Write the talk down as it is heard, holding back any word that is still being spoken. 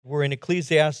we're in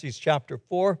Ecclesiastes chapter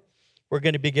 4. We're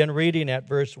going to begin reading at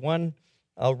verse 1.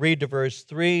 I'll read to verse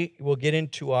 3. We'll get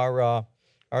into our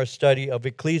study of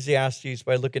Ecclesiastes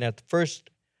by looking at the first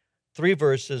 3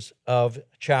 verses of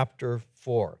chapter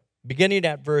 4. Beginning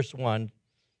at verse 1,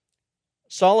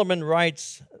 Solomon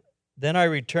writes, "Then I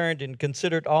returned and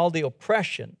considered all the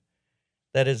oppression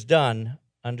that is done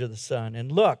under the sun.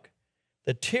 And look,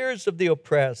 the tears of the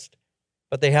oppressed,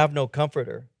 but they have no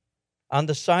comforter. On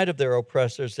the side of their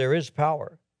oppressors there is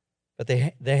power, but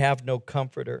they have no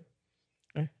comforter.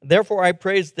 Therefore I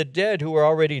praise the dead who are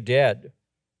already dead,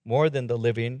 more than the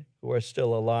living who are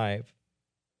still alive.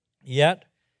 Yet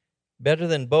better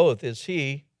than both is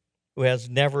he who has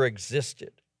never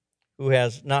existed, who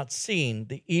has not seen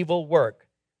the evil work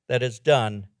that is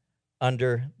done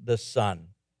under the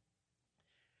sun."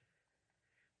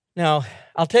 Now,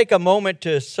 I'll take a moment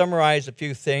to summarize a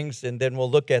few things, and then we'll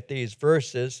look at these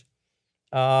verses.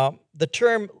 The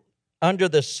term under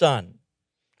the sun.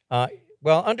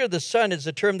 Under the sun is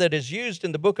a term that is used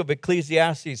in the book of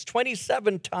Ecclesiastes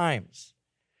 27 times.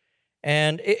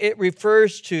 And it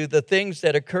refers to the things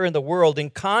that occur in the world in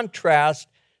contrast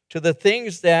to the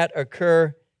things that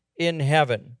occur in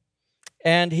heaven.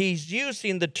 And he's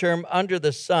using the term under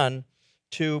the sun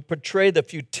to portray the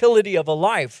futility of a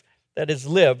life that is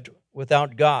lived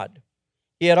without God.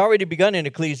 He had already begun in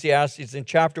Ecclesiastes in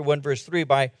chapter 1, verse 3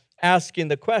 by asking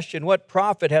the question, what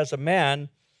profit has a man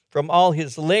from all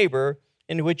his labor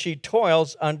in which he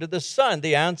toils under the sun?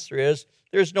 The answer is,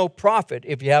 there's no profit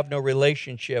if you have no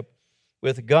relationship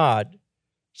with God.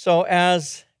 So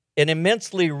as an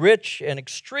immensely rich and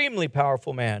extremely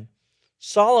powerful man,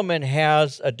 Solomon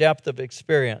has a depth of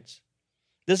experience.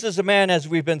 This is a man, as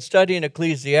we've been studying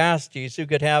Ecclesiastes, who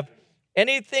could have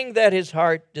anything that his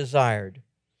heart desired.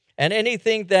 And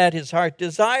anything that his heart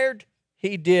desired,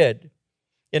 he did.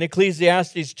 In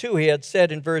Ecclesiastes 2, he had said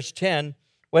in verse 10,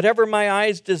 "Whatever my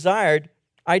eyes desired,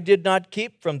 I did not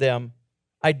keep from them.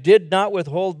 I did not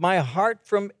withhold my heart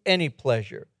from any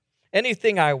pleasure.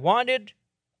 Anything I wanted,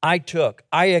 I took,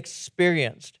 I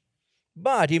experienced."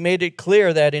 But he made it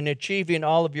clear that in achieving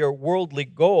all of your worldly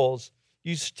goals,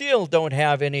 you still don't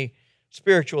have any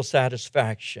spiritual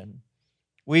satisfaction.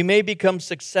 We may become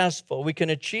successful, we can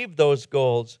achieve those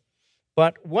goals,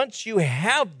 but once you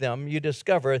have them, you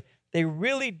discover they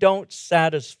really don't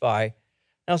satisfy.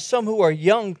 Now, some who are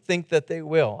young think that they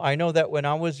will. I know that when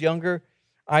I was younger,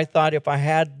 I thought if I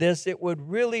had this, it would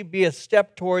really be a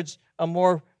step towards a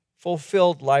more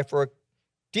fulfilled life or a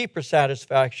deeper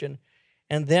satisfaction.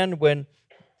 And then when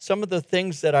some of the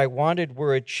things that I wanted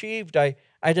were achieved, I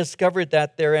discovered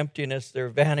that their emptiness, their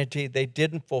vanity, they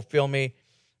didn't fulfill me.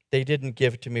 They didn't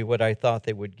give to me what I thought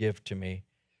they would give to me.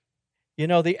 You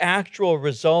know, the actual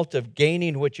result of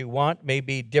gaining what you want may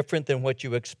be different than what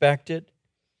you expected.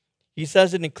 He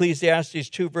says in Ecclesiastes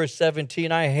 2, verse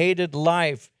 17, "I hated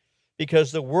life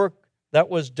because the work that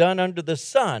was done under the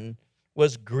sun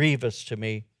was grievous to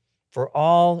me, for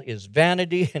all is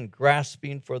vanity and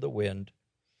grasping for the wind."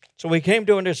 So we came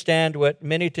to understand what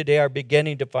many today are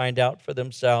beginning to find out for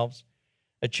themselves.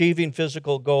 Achieving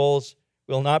physical goals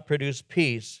will not produce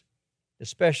peace,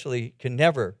 especially can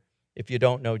never if you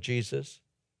don't know Jesus.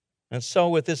 And so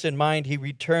with this in mind, he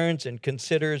returns and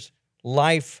considers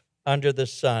life under the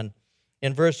sun.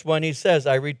 In verse 1, he says,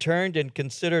 "I returned and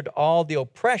considered all the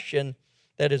oppression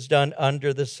that is done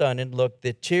under the sun. And look,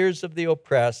 the tears of the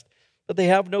oppressed, but they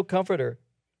have no comforter.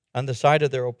 On the side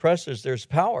of their oppressors there's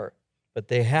power, but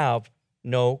they have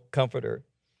no comforter."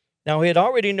 Now, he had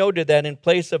already noted that in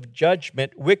place of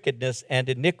judgment, wickedness and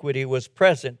iniquity was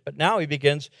present. But now he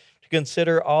begins to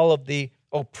consider all of the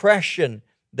oppression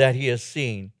that he has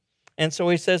seen. And so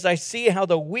he says, "I see how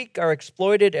the weak are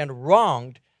exploited and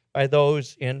wronged by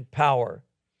those in power."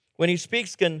 When he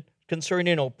speaks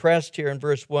concerning oppressed here in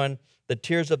verse 1, the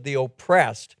tears of the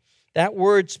oppressed, that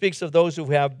word speaks of those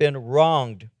who have been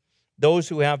wronged, those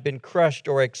who have been crushed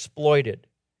or exploited.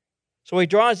 So he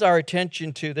draws our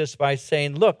attention to this by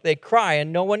saying, look, they cry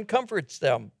and no one comforts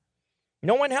them.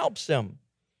 No one helps them.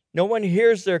 No one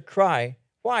hears their cry.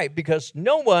 Why? Because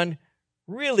no one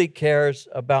really cares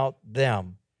about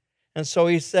them. And so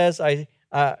he says,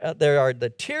 there are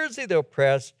the tears of the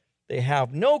oppressed. They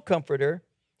have no comforter.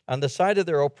 On the side of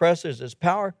their oppressors is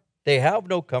power. They have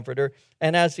no comforter.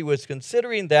 And as he was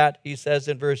considering that, he says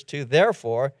in verse 2,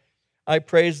 "Therefore I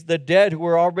praise the dead who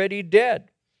are already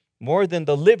dead, more than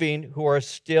the living who are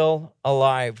still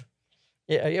alive."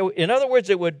 In other words,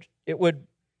 it would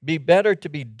be better to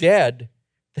be dead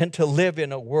than to live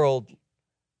in a world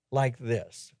like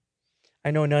this. I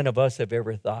know none of us have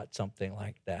ever thought something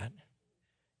like that.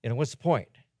 What's the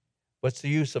point? What's the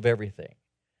use of everything?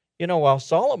 While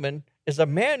Solomon is a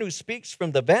man who speaks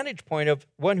from the vantage point of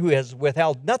one who has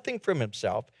withheld nothing from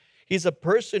himself. He's a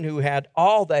person who had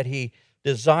all that he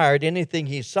desired. Anything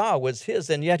he saw was his,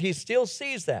 and yet he still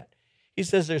sees that. He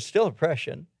says there's still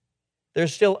oppression.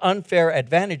 There's still unfair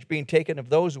advantage being taken of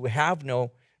those who have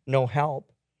no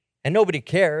help, and nobody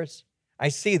cares. I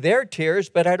see their tears,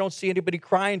 but I don't see anybody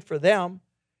crying for them.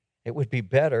 It would be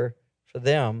better for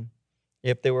them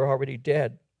if they were already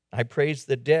dead. I praise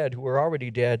the dead who are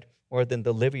already dead more than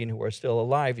the living who are still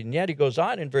alive. And yet he goes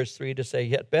on in verse 3 to say,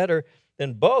 yet better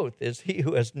than both is he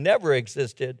who has never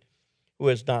existed, who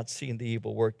has not seen the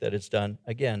evil work that is done,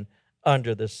 again,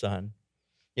 under the sun.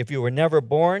 If you were never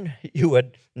born, you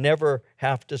would never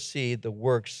have to see the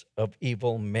works of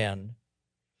evil men.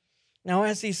 Now,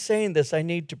 as he's saying this, I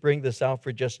need to bring this out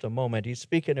for just a moment. He's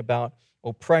speaking about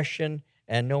oppression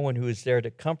and no one who is there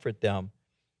to comfort them.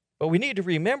 But we need to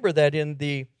remember that in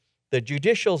the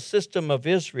judicial system of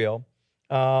Israel,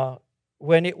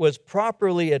 when it was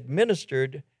properly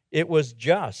administered, it was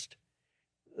just.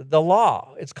 The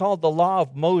law, it's called the law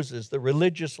of Moses, the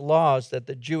religious laws that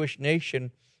the Jewish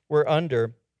nation were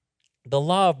under. The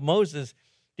law of Moses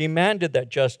demanded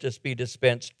that justice be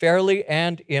dispensed fairly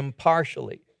and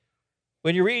impartially.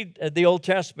 When you read the Old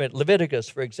Testament, Leviticus,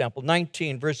 for example,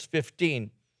 19, verse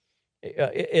 15,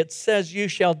 it says, you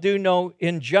shall do no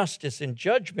injustice in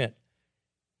judgment.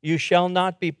 You shall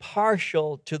not be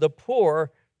partial to the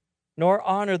poor, nor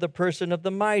honor the person of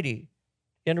the mighty.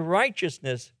 In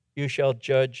righteousness you shall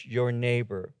judge your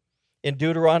neighbor. In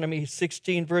Deuteronomy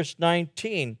 16, verse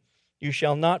 19, you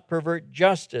shall not pervert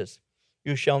justice.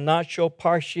 You shall not show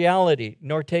partiality,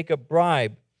 nor take a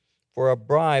bribe, for a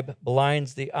bribe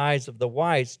blinds the eyes of the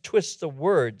wise, twists the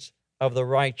words of the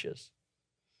righteous.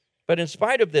 But in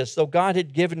spite of this, though God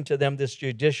had given to them this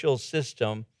judicial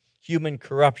system, human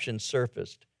corruption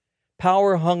surfaced.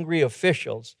 Power-hungry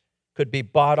officials could be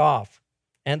bought off,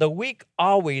 and the weak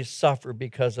always suffer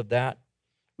because of that.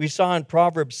 We saw in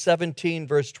Proverbs 17,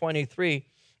 verse 23,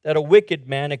 that a wicked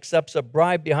man accepts a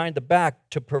bribe behind the back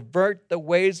to pervert the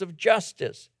ways of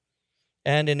justice.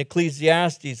 And in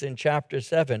Ecclesiastes in chapter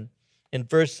 7, in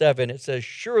verse 7, it says,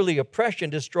 surely oppression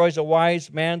destroys a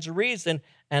wise man's reason,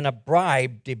 and a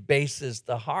bribe debases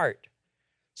the heart.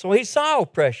 So he saw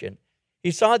oppression.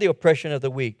 He saw the oppression of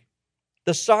the weak,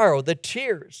 the sorrow, the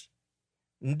tears.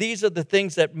 And these are the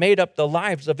things that made up the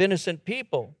lives of innocent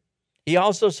people. He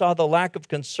also saw the lack of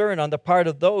concern on the part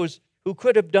of those who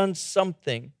could have done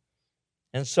something.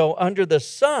 And so under the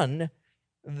sun,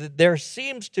 there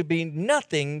seems to be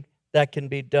nothing that can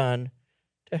be done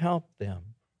to help them.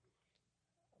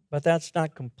 But that's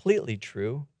not completely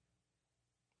true,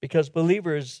 because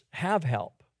believers have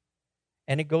help,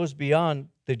 and it goes beyond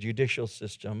the judicial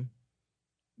system.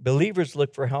 Believers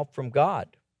look for help from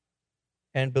God,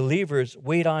 and believers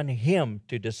wait on Him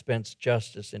to dispense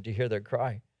justice and to hear their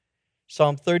cry.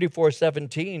 Psalm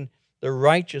 34:17, the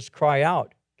righteous cry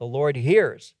out, the Lord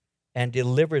hears and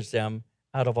delivers them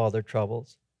out of all their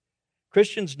troubles.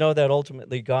 Christians know that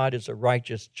ultimately God is a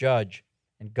righteous judge,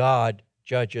 and God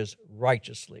judges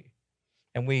righteously.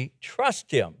 And we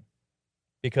trust Him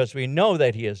because we know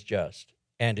that He is just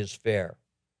and is fair.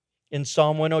 In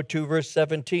Psalm 102, verse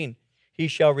 17, He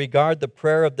shall regard the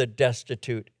prayer of the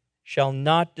destitute, shall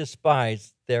not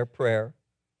despise their prayer.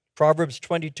 Proverbs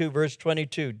 22, verse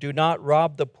 22, do not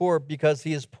rob the poor because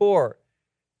he is poor,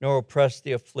 nor oppress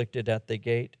the afflicted at the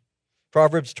gate.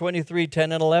 Proverbs 23,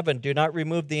 10 and 11, do not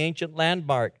remove the ancient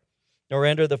landmark, nor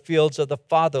enter the fields of the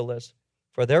fatherless,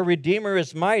 for their Redeemer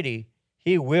is mighty.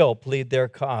 He will plead their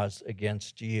cause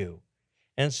against you.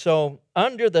 And so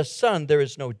under the sun there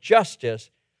is no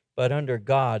justice, but under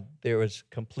God there is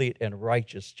complete and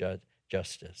righteous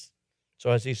justice.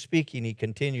 So as he's speaking, he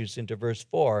continues into verse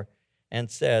 4 and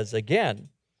says, again,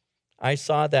 I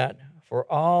saw that for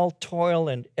all toil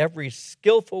and every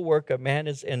skillful work a man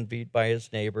is envied by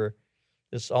his neighbor.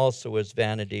 This also is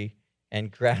vanity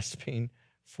and grasping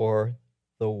for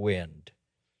the wind.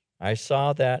 I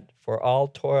saw that for all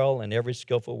toil and every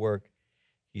skillful work,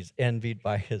 he's envied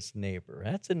by his neighbor.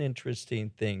 That's an interesting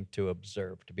thing to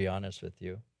observe, to be honest with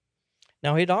you.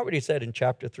 Now, he'd already said in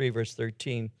chapter 3, verse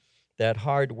 13, that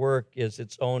hard work is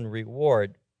its own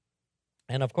reward.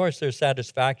 And of course, there's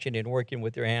satisfaction in working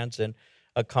with your hands and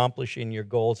accomplishing your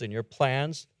goals and your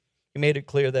plans. He made it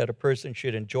clear that a person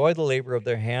should enjoy the labor of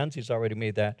their hands. He's already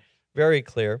made that very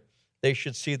clear. They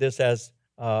should see this as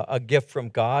a gift from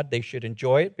God. They should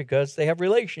enjoy it because they have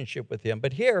relationship with Him.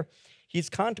 But here, he's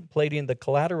contemplating the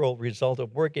collateral result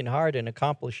of working hard and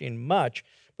accomplishing much.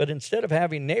 But instead of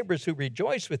having neighbors who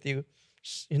rejoice with you,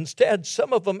 instead,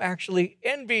 some of them actually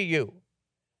envy you.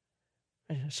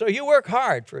 So you work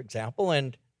hard, for example,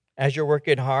 and As you're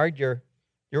working hard, you're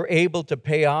able to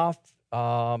pay off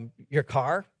your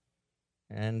car.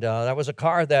 And that was a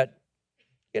car that,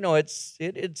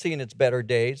 it'd seen its better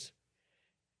days.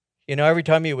 Every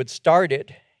time you would start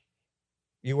it,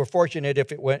 you were fortunate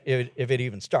if it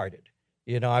even started.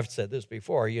 I've said this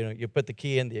before. You put the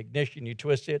key in the ignition, you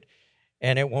twist it,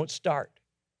 and it won't start.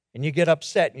 And you get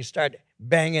upset and you start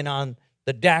banging on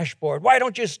the dashboard. Why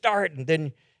don't you start? And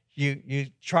then you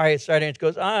try it, start, and it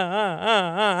goes,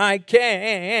 I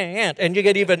can't. And you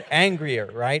get even angrier,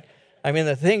 right? I mean,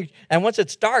 the thing, and once it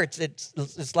starts,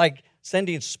 it's like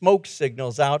sending smoke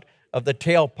signals out of the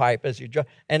tailpipe as you drive,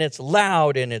 and it's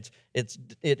loud, and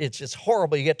it's just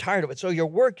horrible. You get tired of it. So you're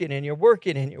working and you're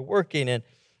working and you're working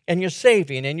and you're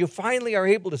saving, and you finally are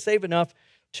able to save enough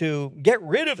to get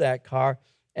rid of that car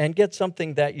and get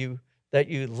something that you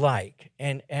like.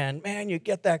 And man, you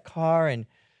get that car and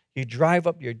you drive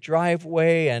up your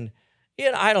driveway, and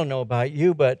I don't know about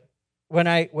you, but when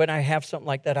I have something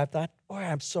like that, I thought, boy,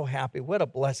 I'm so happy. What a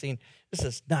blessing. This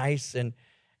is nice. And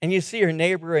you see your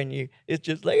neighbor, and it's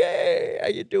just like, hey, how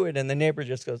you doing? And the neighbor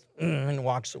just goes, and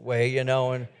walks away,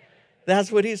 and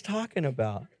that's what he's talking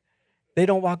about. They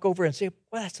don't walk over and say,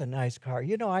 well, that's a nice car.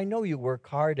 I know you work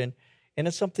hard, and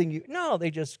it's something no,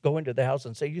 they just go into the house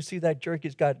and say, you see that jerk?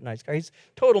 He's got a nice car. He's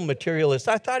total materialist.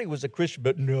 I thought he was a Christian,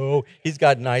 but no, he's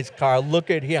got a nice car. Look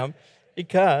at him.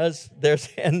 Because there's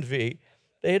envy.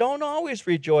 They don't always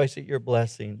rejoice at your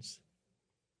blessings.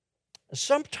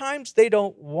 Sometimes they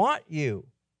don't want you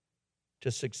to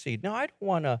succeed. Now, I don't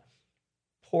want to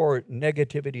pour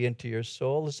negativity into your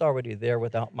soul. It's already there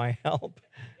without my help.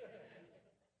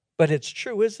 But it's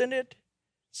true, isn't it?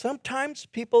 Sometimes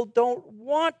people don't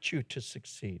want you to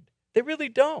succeed. They really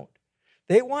don't.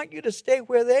 They want you to stay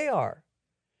where they are.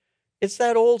 It's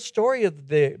that old story of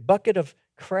the bucket of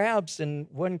crabs, and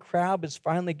one crab is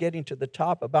finally getting to the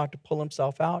top, about to pull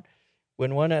himself out,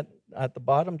 when one at the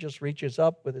bottom just reaches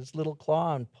up with his little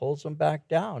claw and pulls him back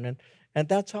down. And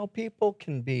that's how people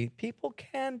can be. People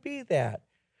can be that.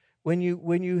 When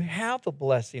you have a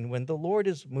blessing, when the Lord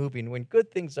is moving, when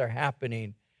good things are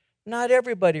happening, not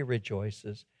everybody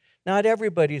rejoices. Not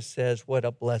everybody says, what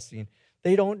a blessing.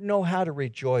 They don't know how to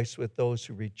rejoice with those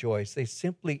who rejoice. They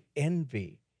simply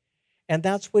envy. And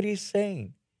that's what he's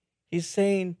saying. He's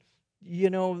saying,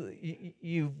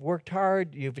 you've worked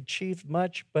hard, you've achieved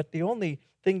much, but the only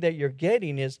thing that you're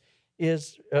getting is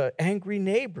angry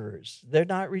neighbors. They're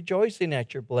not rejoicing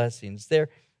at your blessings. They're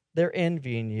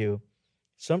envying you.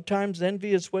 Sometimes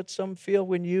envy is what some feel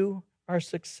when you are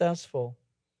successful.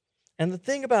 And the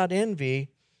thing about envy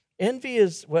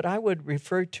is what I would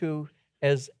refer to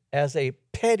as a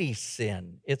petty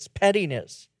sin. It's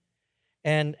pettiness.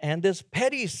 And this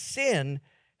petty sin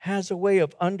has a way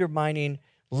of undermining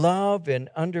love and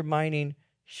undermining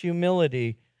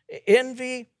humility.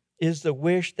 Envy is the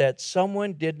wish that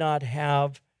someone did not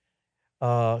have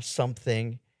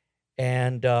something,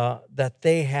 and that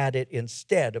they had it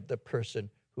instead of the person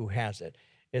who has it.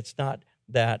 It's not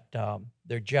that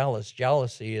they're jealous.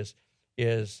 Jealousy is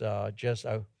just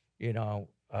I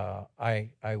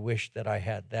wish that I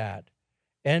had that.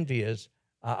 Envy is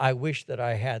I wish that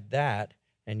I had that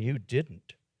and you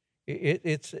didn't.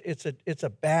 It's a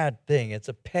bad thing. It's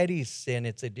a petty sin.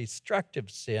 It's a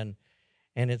destructive sin,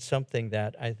 and it's something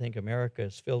that I think America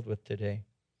is filled with today.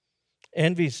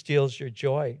 Envy steals your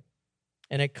joy,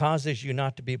 and it causes you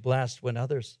not to be blessed when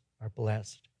others are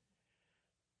blessed.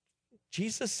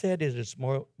 Jesus said it is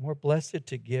more blessed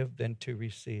to give than to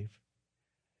receive.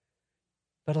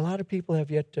 But a lot of people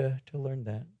have yet to learn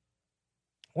that.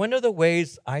 One of the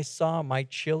ways I saw my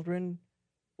children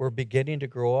were beginning to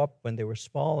grow up when they were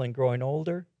small and growing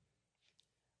older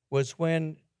was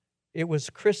when it was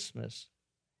Christmas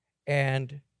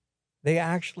and they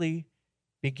actually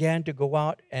began to go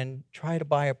out and try to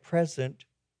buy a present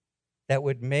that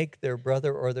would make their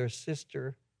brother or their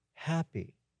sister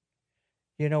happy.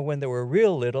 When they were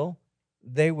real little,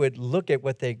 they would look at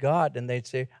what they got and they'd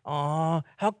say, "Aw,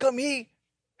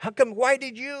 why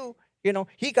did you?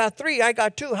 He got 3, I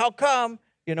got 2, how come?"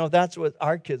 That's what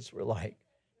our kids were like.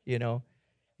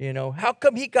 How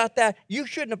come he got that? You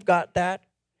shouldn't have got that.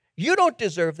 You don't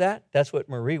deserve that. That's what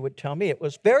Marie would tell me. It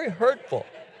was very hurtful.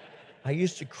 I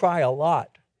used to cry a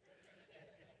lot.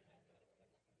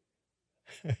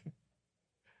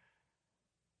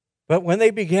 But when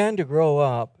they began to grow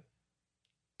up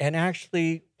and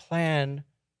actually plan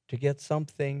to get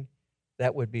something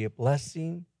that would be a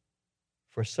blessing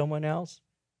for someone else,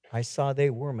 I saw they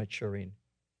were maturing,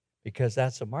 because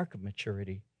that's a mark of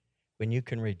maturity, when you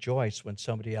can rejoice when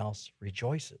somebody else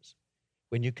rejoices,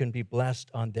 when you can be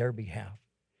blessed on their behalf.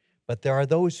 But there are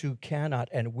those who cannot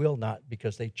and will not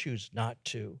because they choose not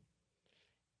to.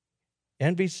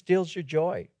 Envy steals your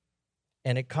joy,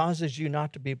 and it causes you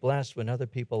not to be blessed when other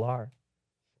people are.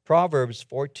 Proverbs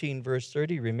 14, verse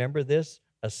 30, remember this?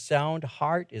 A sound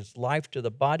heart is life to the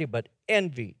body, but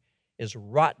envy is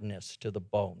rottenness to the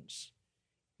bones.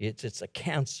 It's a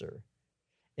cancer.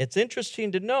 It's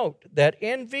interesting to note that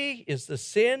envy is the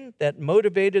sin that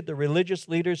motivated the religious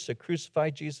leaders to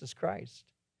crucify Jesus Christ.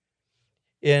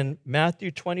 In Matthew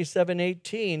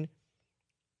 27:18,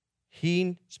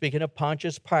 he, speaking of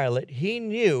Pontius Pilate, he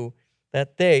knew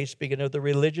that they, speaking of the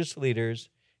religious leaders,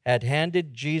 had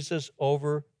handed Jesus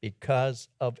over because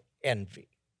of envy.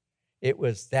 It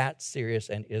was that serious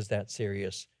and is that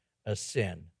serious a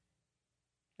sin.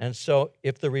 And so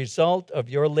if the result of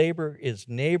your labor is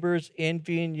neighbors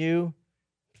envying you,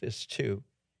 this too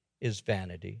is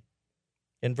vanity.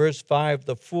 In verse 5,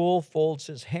 the fool folds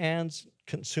his hands,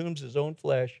 consumes his own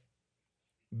flesh.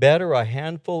 Better a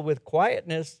handful with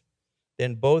quietness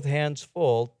than both hands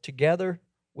full, together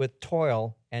with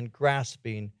toil and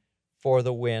grasping for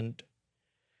the wind.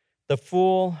 The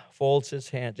fool folds his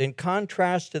hands. In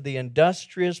contrast to the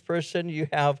industrious person, you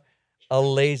have a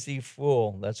lazy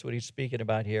fool. That's what he's speaking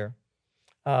about here.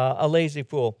 A lazy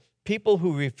fool. People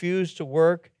who refuse to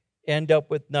work end up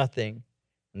with nothing,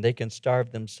 and they can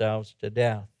starve themselves to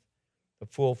death. The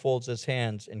fool folds his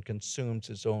hands and consumes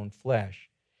his own flesh.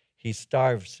 He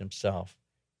starves himself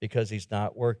because he's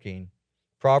not working.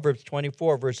 Proverbs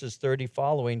 24, verses 30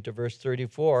 following to verse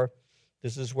 34,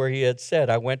 this is where he had said,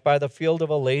 I went by the field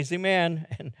of a lazy man,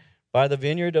 and by the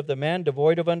vineyard of the man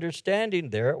devoid of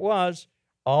understanding. There it was,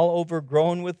 all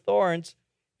overgrown with thorns.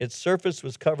 Its surface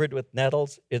was covered with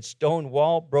nettles, its stone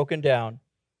wall broken down.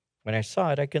 When I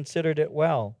saw it, I considered it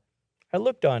well. I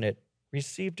looked on it,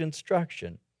 received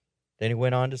instruction. Then he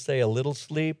went on to say, a little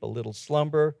sleep, a little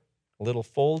slumber, a little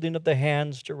folding of the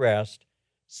hands to rest,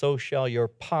 so shall your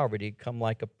poverty come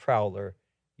like a prowler,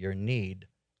 your need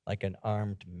like an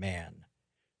armed man.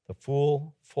 The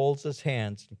fool folds his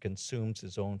hands and consumes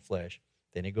his own flesh.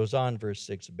 Then he goes on, verse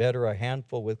 6, better a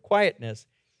handful with quietness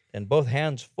than both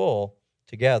hands full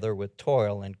together with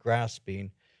toil and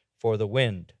grasping for the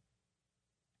wind.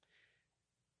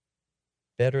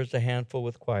 Better is a handful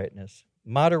with quietness.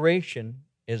 Moderation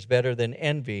is better than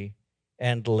envy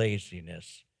and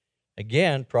laziness.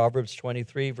 Again, Proverbs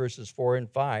 23, verses 4 and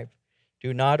 5.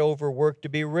 Do not overwork to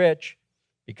be rich.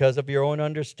 Because of your own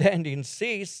understanding,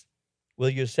 cease. Will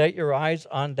you set your eyes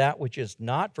on that which is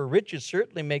not? For riches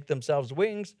certainly make themselves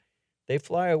wings. They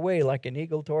fly away like an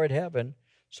eagle toward heaven.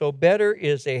 So better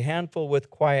is a handful with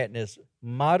quietness.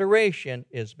 Moderation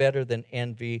is better than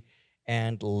envy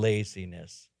and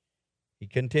laziness. He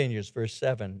continues, verse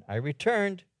 7. I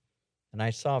returned, and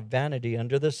I saw vanity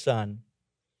under the sun.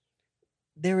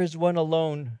 There is one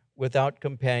alone without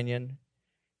companion.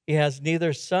 He has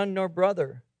neither son nor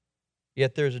brother.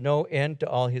 Yet there is no end to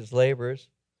all his labors,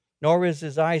 nor is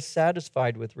his eye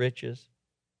satisfied with riches.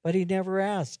 But he never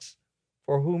asks,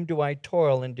 for whom do I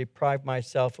toil and deprive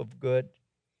myself of good?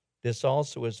 This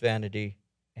also is vanity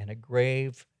and a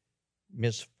grave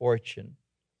misfortune.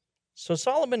 So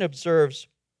Solomon observes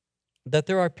that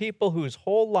there are people whose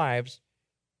whole lives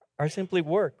are simply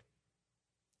work.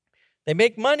 They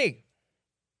make money,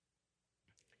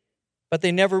 but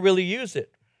they never really use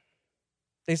it.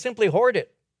 They simply hoard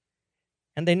it,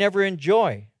 and they never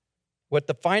enjoy what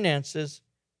the finances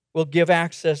will give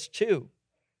access to.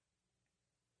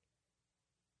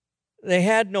 They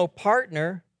had no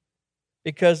partner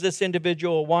because this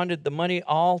individual wanted the money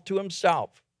all to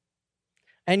himself.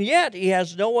 And yet he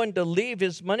has no one to leave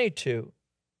his money to,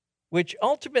 which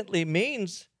ultimately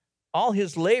means all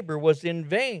his labor was in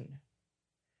vain.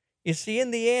 You see,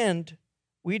 in the end,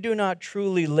 we do not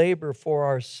truly labor for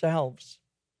ourselves.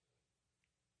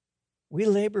 We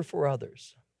labor for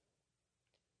others.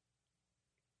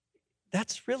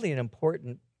 That's really an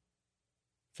important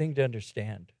thing to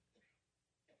understand.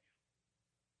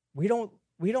 We don't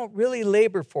really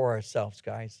labor for ourselves,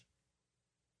 guys.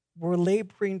 We're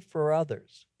laboring for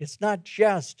others. It's not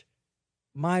just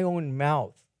my own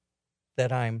mouth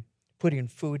that I'm putting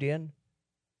food in.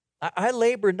 I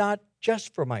labor not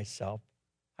just for myself.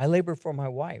 I labor for my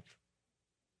wife.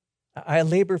 I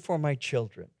labor for my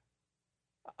children.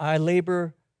 I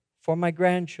labor for my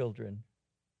grandchildren.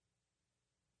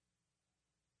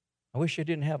 I wish I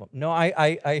didn't have them. No,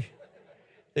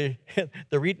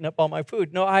 they're eating up all my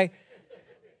food. No,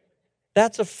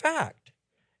 that's a fact.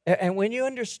 And when you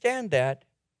understand that,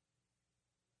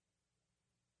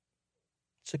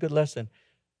 it's a good lesson.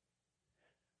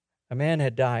 A man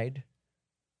had died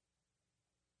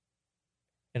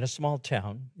in a small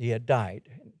town. He had died.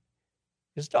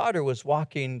 His daughter was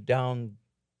walking down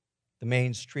the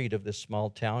main street of this small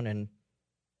town, and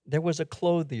there was a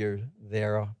clothier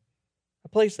there, a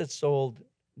place that sold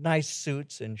nice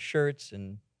suits and shirts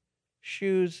and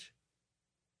shoes.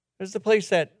 It was the place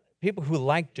that people who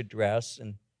liked to dress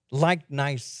and liked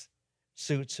nice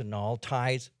suits and all,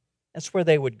 ties, that's where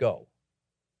they would go.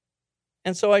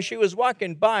 And so as she was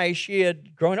walking by, she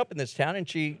had grown up in this town, and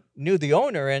she knew the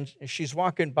owner, and she's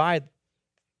walking by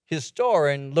his store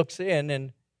and looks in,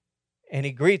 and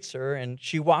he greets her, and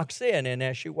she walks in, and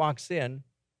as she walks in,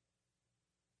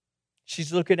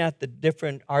 she's looking at the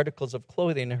different articles of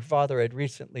clothing. Her father had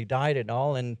recently died and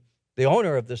all, and the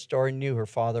owner of the store knew her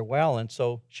father well, and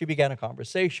so she began a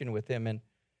conversation with him, and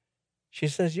she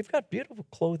says, "You've got beautiful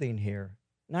clothing here.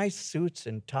 Nice suits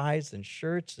and ties and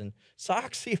shirts and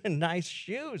socks, even nice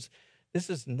shoes. This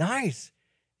is nice."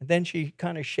 And then she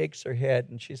kind of shakes her head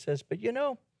and she says, "But you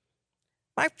know,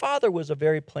 my father was a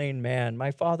very plain man.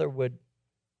 My father would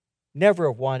never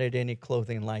have wanted any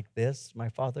clothing like this. My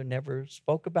father never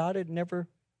spoke about it, never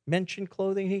mentioned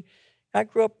clothing. I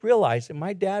grew up realizing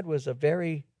my dad was a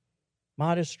very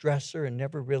modest dresser and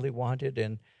never really wanted."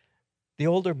 And the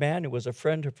older man, who was a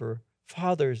friend of her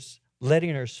father's,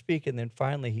 letting her speak, and then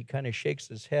finally he kind of shakes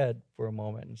his head for a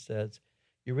moment and says,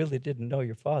 "You really didn't know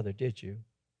your father, did you?"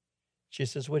 She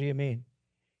says, "What do you mean?"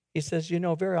 He says, "You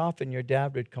know, very often your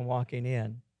dad would come walking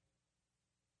in,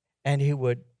 and he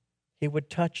would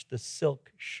touch the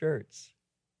silk shirts,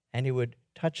 and he would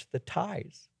touch the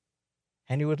ties,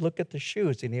 and he would look at the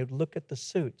shoes, and he would look at the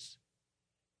suits.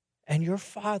 And your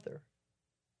father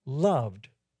loved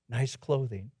nice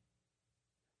clothing,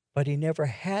 but he never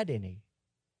had any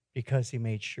because he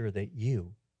made sure that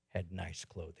you had nice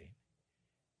clothing."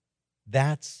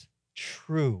 That's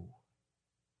true.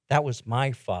 That was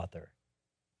my father.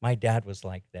 My dad was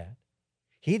like that.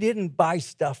 He didn't buy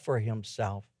stuff for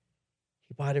himself.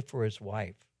 He bought it for his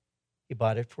wife. He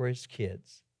bought it for his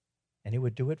kids. And he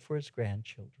would do it for his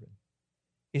grandchildren.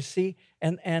 You see,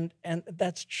 and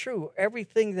that's true.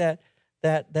 Everything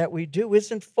that we do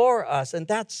isn't for us. And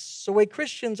that's the way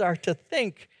Christians are to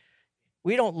think.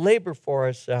 We don't labor for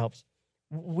ourselves.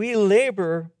 We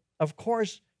labor, of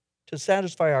course, to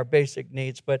satisfy our basic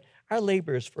needs, but our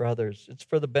labor is for others. It's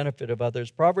for the benefit of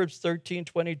others. Proverbs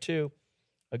 13:22,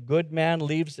 "A good man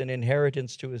leaves an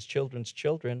inheritance to his children's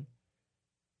children,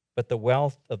 but the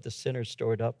wealth of the sinner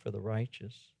stored up for the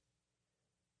righteous."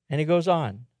 And he goes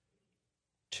on.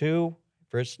 2,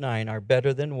 verse 9, "are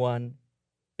better than one,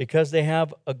 because they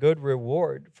have a good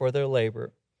reward for their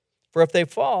labor. For if they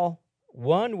fall,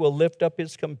 one will lift up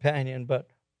his companion, but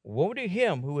woe to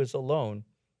him who is alone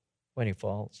when he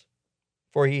falls,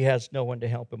 for he has no one to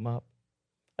help him up.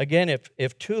 Again,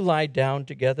 if two lie down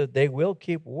together, they will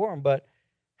keep warm, but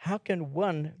how can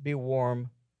one be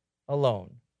warm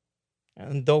alone?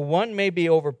 And though one may be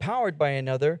overpowered by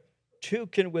another, two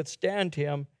can withstand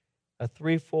him. A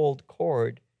threefold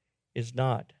cord is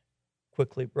not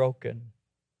quickly broken."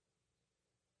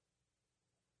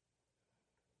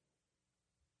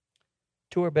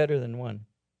 Two are better than one.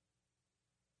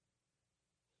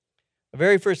 The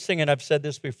very first thing, and I've said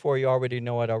this before, you already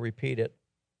know it, I'll repeat it,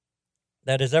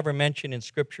 that is ever mentioned in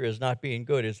Scripture as not being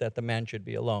good is that the man should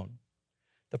be alone.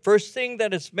 The first thing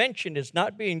that is mentioned as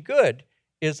not being good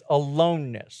is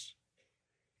aloneness.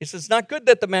 He says, "It's not good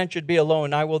that the man should be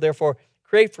alone. I will therefore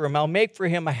create for him, I'll make for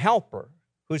him a helper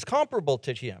who's comparable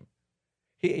to him."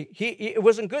 It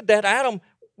wasn't good that Adam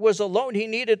was alone. He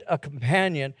needed a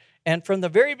companion. And from the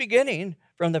very beginning,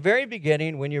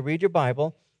 when you read your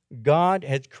Bible, God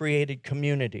had created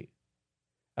community.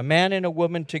 A man and a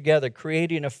woman together,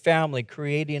 creating a family,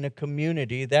 creating a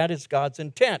community. That is God's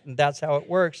intent, and that's how it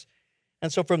works.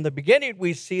 And so from the beginning,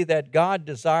 we see that God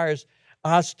desires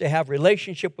us to have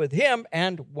relationship with Him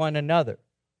and one another.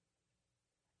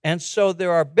 And so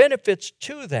there are benefits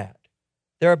to that.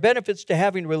 There are benefits to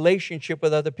having relationship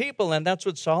with other people, and that's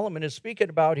what Solomon is speaking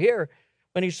about here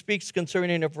when he speaks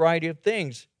concerning a variety of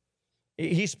things.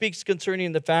 He speaks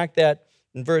concerning the fact that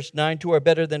in verse 9, "Two are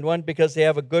better than one because they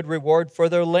have a good reward for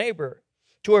their labor."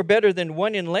 Two are better than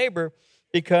one in labor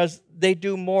because they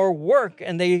do more work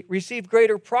and they receive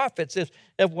greater profits. If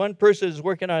one person is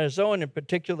working on his own in a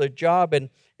particular job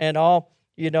and all,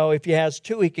 if he has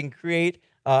two, he can create,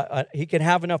 he can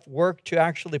have enough work to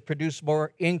actually produce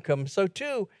more income. So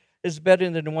two is better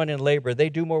than one in labor. They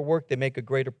do more work, they make a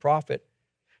greater profit.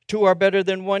 Two are better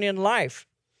than one in life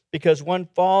because one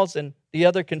falls and the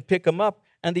other can pick him up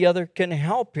and the other can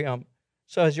help him.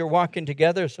 So as you're walking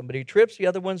together, somebody trips, the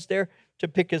other one's there to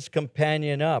pick his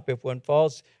companion up. If one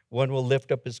falls, one will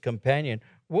lift up his companion.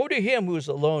 Woe to him who's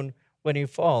alone when he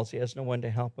falls. He has no one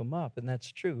to help him up, and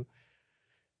that's true.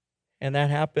 And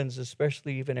that happens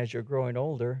especially even as you're growing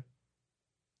older,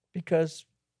 because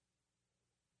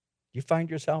you find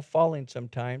yourself falling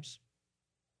sometimes,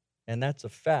 and that's a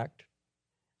fact.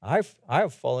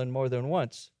 I've fallen more than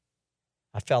once.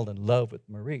 I fell in love with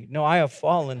Marie. No, I have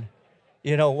fallen,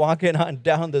 walking on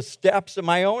down the steps of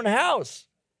my own house.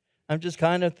 I'm just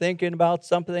kind of thinking about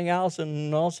something else,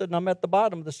 and all of a sudden I'm at the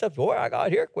bottom of the steps. Boy, I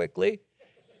got here quickly.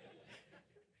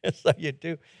 So you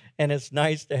do. And it's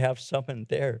nice to have someone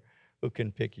there who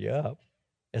can pick you up,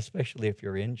 especially if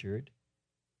you're injured.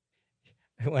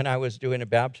 When I was doing a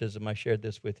baptism, I shared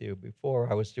this with you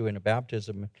before. I was doing a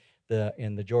baptism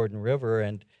in the Jordan River,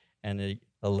 and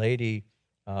a lady,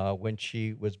 when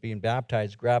she was being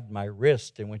baptized, grabbed my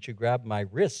wrist. And when she grabbed my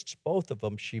wrists, both of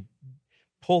them, she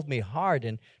pulled me hard.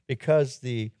 And because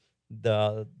the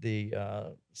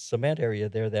cement area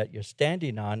there that you're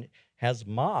standing on has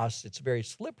moss, it's very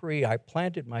slippery. I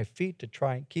planted my feet to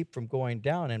try and keep from going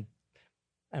down,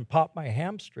 and popped my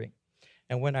hamstring.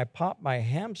 And when I popped my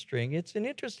hamstring, it's an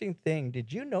interesting thing.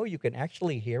 Did you know you can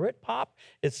actually hear it pop?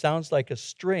 It sounds like a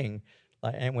string,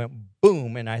 and it went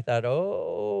boom. And I thought,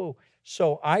 oh,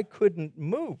 so I couldn't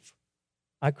move.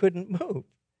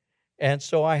 And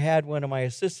so I had one of my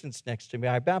assistants next to me.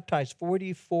 I baptized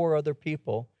 44 other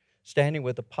people standing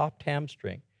with a popped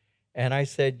hamstring. And I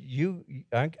said,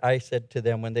 I said to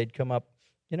them when they'd come up,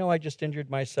 I just injured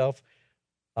myself.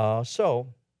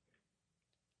 So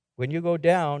when you go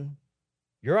down,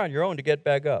 you're on your own to get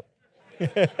back up.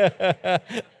 Because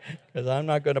I'm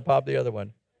not going to pop the other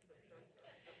one.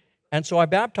 And so I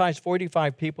baptized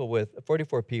 45 people with a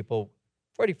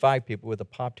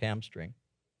popped hamstring.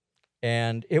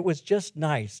 And it was just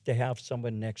nice to have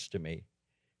someone next to me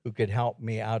who could help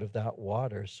me out of that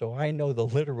water. So I know the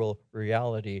literal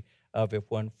reality of if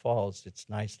one falls, it's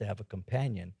nice to have a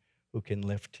companion who can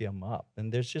lift him up.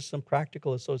 And there's just some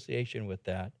practical association with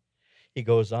that. He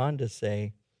goes on to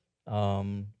say,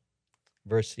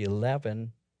 verse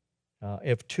 11,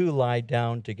 if two lie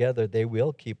down together, they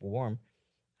will keep warm.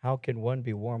 How can one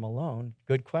be warm alone?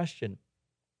 Good question.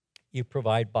 You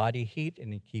provide body heat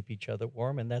and you keep each other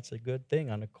warm, and that's a good thing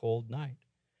on a cold night.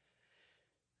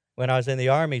 When I was in the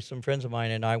Army, some friends of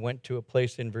mine and I went to a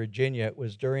place in Virginia. It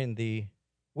was during the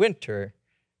winter,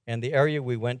 and the area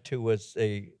we went to was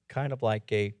a kind of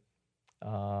like it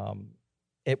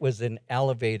was an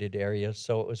elevated area,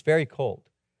 so it was very cold.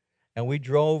 And we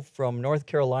drove from North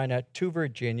Carolina to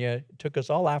Virginia. It took us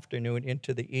all afternoon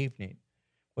into the evening.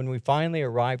 When we finally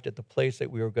arrived at the place that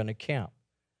we were going to camp,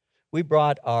 we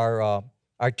brought our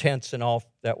tents and all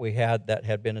that we had that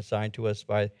had been assigned to us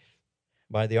by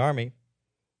the Army.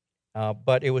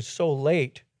 But it was so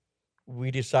late,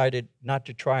 we decided not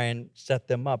to try and set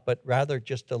them up, but rather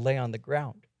just to lay on the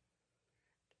ground.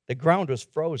 The ground was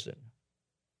frozen,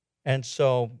 and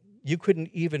so you couldn't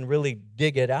even really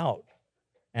dig it out.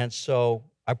 And so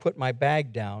I put my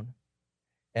bag down,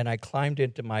 and I climbed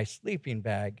into my sleeping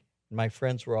bag, and my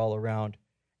friends were all around,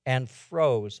 and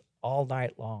froze all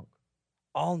night long.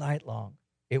 All night long.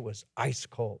 It was ice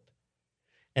cold.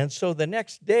 And so the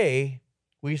next day,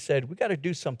 we said, we got to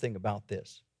do something about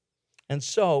this. And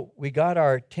so we got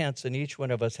our tents, and each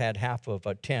one of us had half of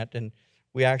a tent, and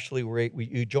we actually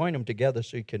you join them together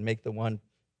so you can make the one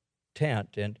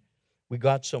tent. And we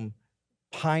got some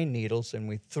pine needles, and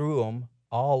we threw them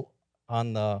all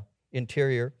on the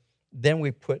interior. Then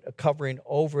we put a covering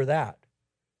over that.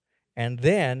 And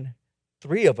then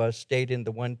 3 of us stayed in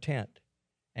the one tent.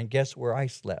 And guess where I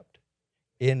slept?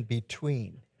 In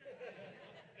between.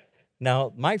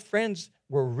 Now, my friends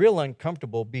were real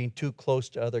uncomfortable being too close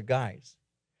to other guys.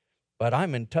 But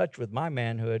I'm in touch with my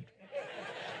manhood.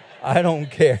 I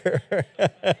don't care.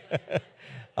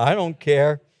 I don't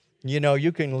care.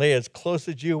 You can lay as close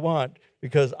as you want,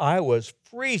 because I was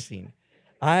freezing.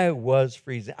 I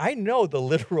know the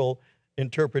literal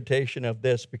interpretation of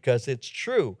this because it's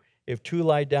true. If two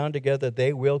lie down together,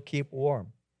 they will keep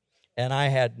warm. And I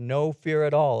had no fear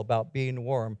at all about being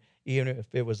warm, even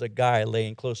if it was a guy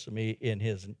laying close to me in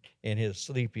his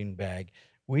sleeping bag.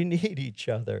 We need each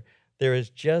other. There is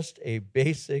just a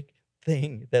basic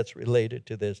thing that's related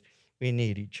to this. We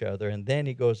need each other. And then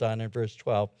he goes on in verse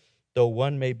 12, though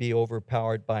one may be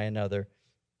overpowered by another,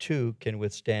 2 can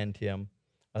withstand him.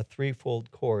 A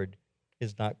threefold cord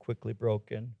is not quickly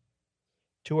broken.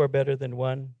 2 are better than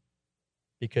 1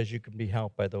 because you can be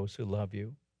helped by those who love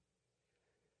you.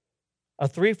 A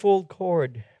threefold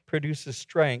cord produces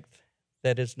strength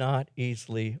that is not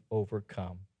easily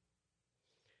overcome.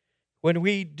 When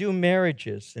we do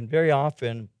marriages, and very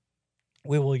often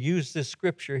we will use this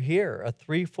scripture here, a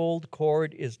threefold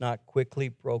cord is not quickly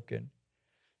broken.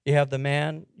 You have the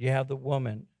man, you have the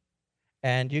woman,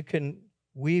 and you can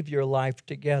weave your life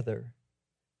together.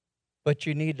 But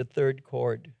you need a third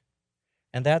cord.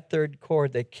 And that third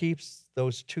cord that keeps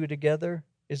those two together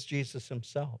is Jesus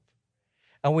himself.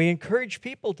 And we encourage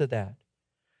people to that.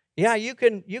 Yeah, you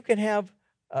can have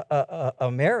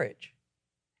a marriage.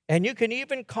 And you can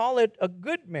even call it a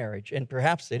good marriage. And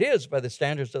perhaps it is by the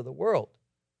standards of the world.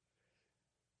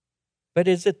 But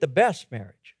is it the best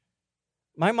marriage?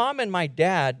 My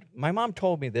mom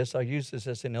told me this. I'll use this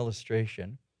as an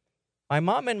illustration. My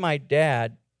mom and my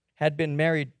dad had been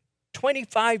married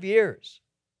 25 years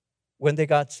when they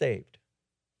got saved.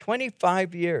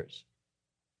 25 years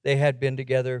they had been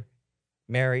together,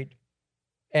 married.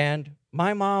 And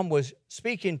my mom was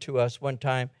speaking to us one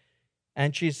time,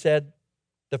 and she said,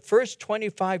 the first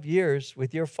 25 years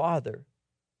with your father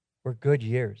were good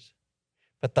years,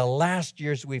 but the last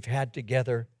years we've had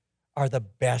together are the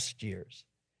best years.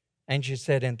 And she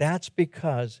said, and that's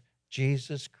because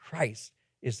Jesus Christ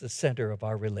is the center of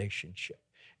our relationship.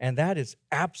 And that is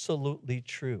absolutely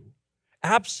true.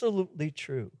 Absolutely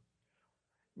true.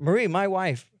 Marie, my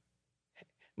wife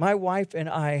and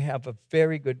I have a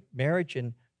very good marriage,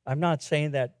 and I'm not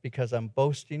saying that because I'm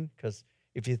boasting, because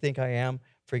if you think I am,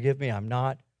 forgive me, I'm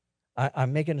not.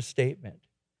 I'm making a statement.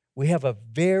 We have a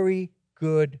very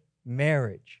good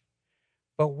marriage.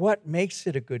 But what makes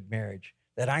it a good marriage?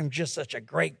 That I'm just such a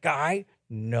great guy?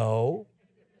 No.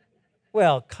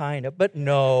 Well, kind of, but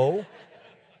no.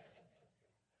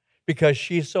 Because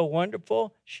she's so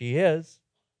wonderful? She is.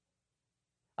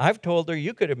 I've told her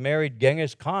you could have married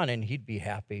Genghis Khan and he'd be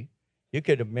happy. You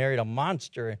could have married a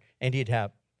monster and he'd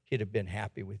have been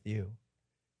happy with you.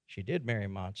 She did marry a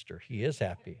monster. He is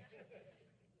happy.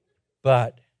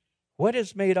 But what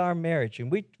has made our marriage,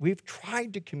 and we've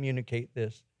tried to communicate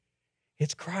this,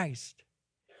 it's Christ.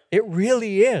 It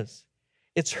really is.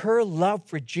 It's her love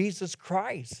for Jesus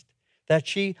Christ, that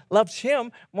she loves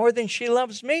him more than she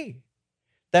loves me,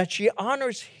 that she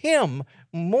honors him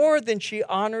more than she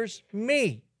honors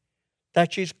me,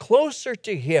 that she's closer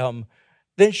to him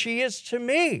than she is to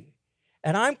me,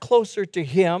 and I'm closer to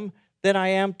him than I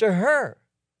am to her,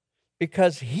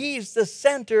 because he's the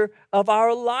center of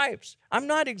our lives. I'm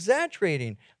not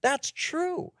exaggerating. That's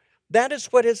true. That is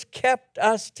what has kept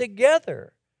us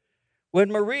together. When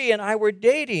Marie and I were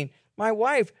dating, my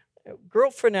wife,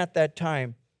 girlfriend at that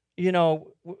time,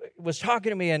 was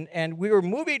talking to me, and we were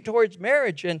moving towards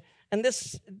marriage. And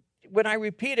this, when I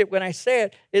repeat it, when I say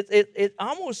it, it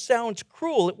almost sounds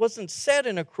cruel. It wasn't said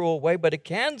in a cruel way, but it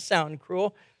can sound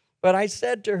cruel. But I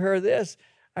said to her this.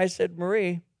 I said,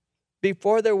 Marie,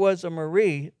 before there was a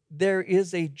Marie, there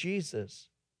is a Jesus.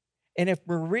 And if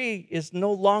Marie is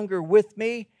no longer with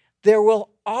me, there will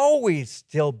always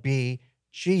still be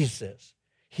Jesus.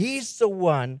 He's the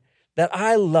one that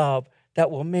I love that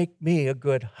will make me a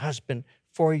good husband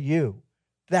for you.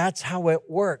 That's how it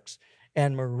works.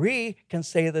 And Marie can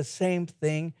say the same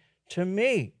thing to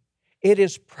me. It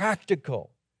is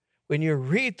practical. When you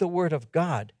read the Word of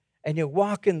God and you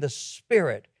walk in the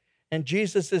Spirit and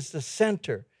Jesus is the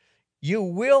center, you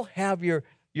will have your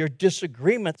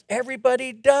disagreements.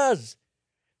 Everybody does.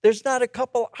 There's not a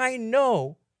couple I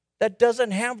know that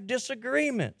doesn't have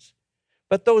disagreements.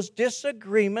 But those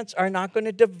disagreements are not going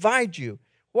to divide you.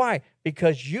 Why?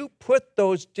 Because you put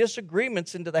those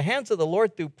disagreements into the hands of the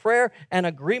Lord through prayer and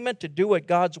agreement to do what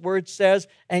God's Word says,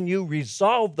 and you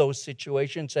resolve those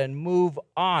situations and move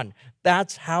on.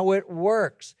 That's how it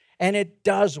works, and it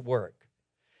does work.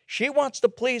 She wants to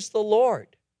please the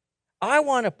Lord. I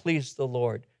want to please the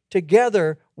Lord.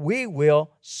 Together, we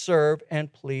will serve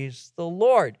and please the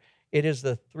Lord. It is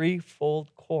the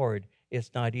threefold cord.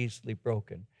 It's not easily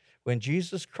broken. When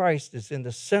Jesus Christ is in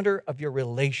the center of your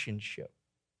relationship,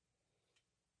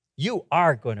 you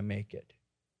are going to make it.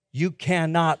 You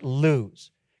cannot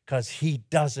lose, because he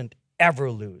doesn't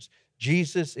ever lose.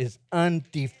 Jesus is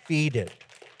undefeated.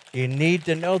 You need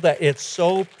to know that. It's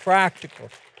so practical.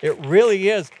 It really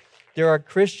is. There are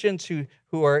Christians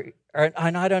who are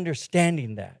not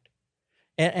understanding that.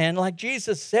 And like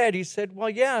Jesus said, he said, well,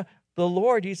 yeah, the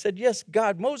Lord, he said, yes,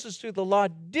 God, Moses through the law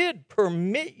did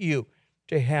permit you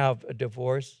to have a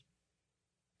divorce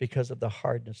because of the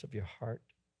hardness of your heart.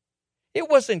 It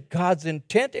wasn't God's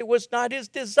intent. It was not his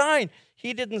design.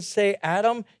 He didn't say,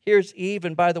 Adam, here's Eve,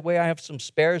 and by the way, I have some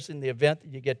spares in the event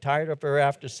that you get tired of her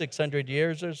after 600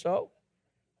 years or so.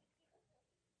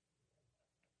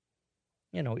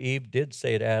 Eve did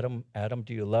say to Adam, Adam,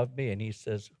 do you love me? And he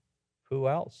says, who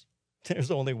else?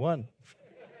 There's only one.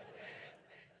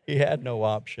 He had no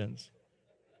options.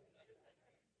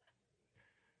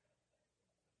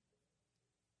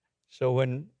 So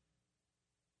when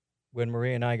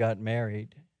Marie and I got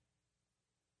married,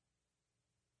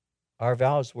 Our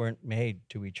vows weren't made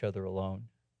to each other alone,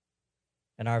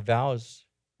 and our vows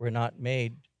were not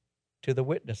made to the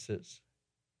witnesses.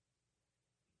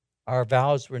 Our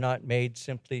vows were not made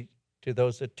simply to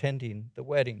those attending the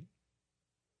wedding.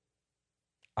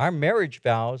 Our marriage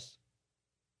vows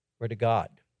were to God.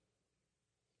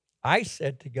 I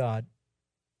said to God,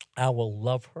 I will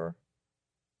love her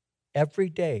every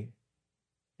day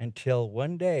until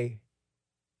one day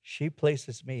she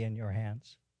places me in your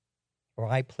hands, or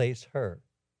I place her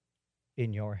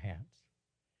in your hands.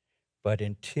 But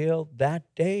until that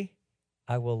day,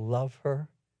 I will love her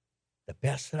the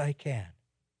best that I can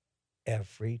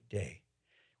every day.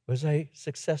 Was I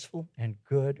successful and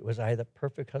good? Was I the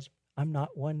perfect husband? I'm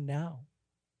not one now.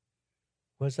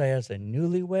 Was I as a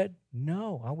newlywed?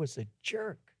 No, I was a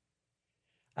jerk.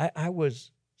 I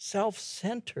was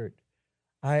self-centered.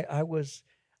 I was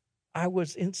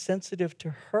insensitive to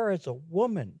her as a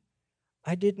woman.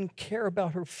 I didn't care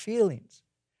about her feelings.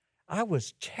 I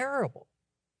was terrible.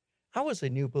 I was a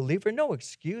new believer, no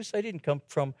excuse. I didn't come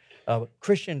from a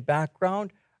Christian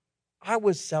background. I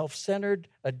was self-centered,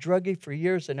 a druggie for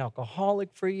years, an alcoholic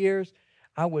for years.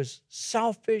 I was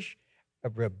selfish, a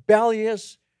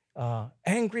rebellious,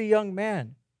 angry young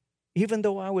man, even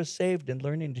though I was saved and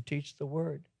learning to teach the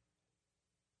word.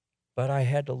 But I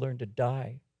had to learn to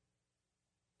die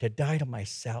to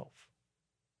myself,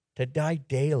 to die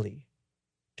daily,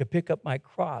 to pick up my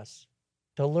cross,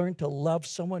 to learn to love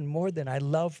someone more than I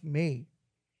love me.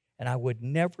 And I would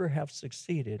never have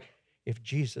succeeded if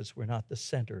Jesus were not the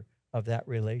center of that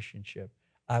relationship.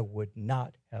 I would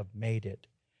not have made it.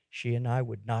 She and I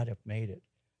would not have made it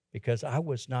because I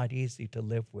was not easy to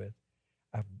live with.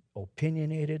 I'm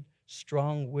opinionated,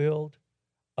 strong-willed,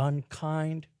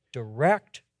 unkind,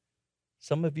 direct.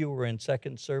 Some of you were in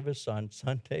second service on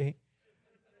Sunday.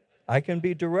 I can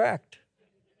be direct.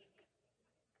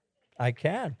 I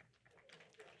can.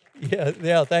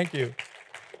 Yeah, thank you.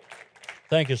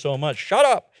 Thank you so much. Shut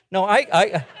up. No,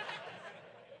 I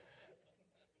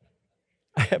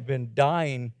have been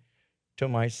dying to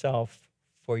myself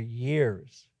for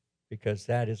years because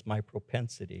that is my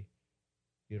propensity.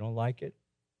 You don't like it?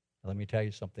 Let me tell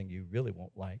you something you really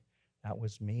won't like. That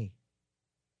was me.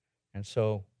 And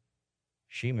so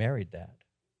she married that.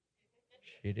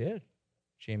 She did.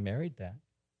 She married that.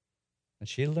 And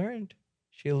she learned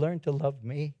to love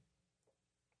me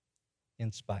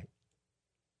in spite.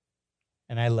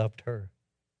 And I loved her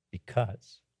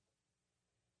because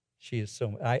she is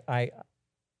so, I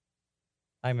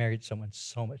married someone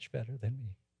so much better than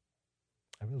me.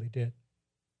 I really did.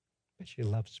 But she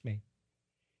loves me.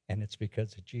 And it's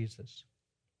because of Jesus.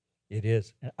 It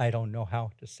is. And I don't know how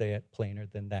to say it plainer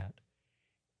than that.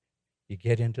 You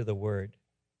get into the Word.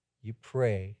 You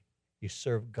pray. You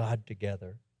serve God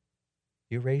together.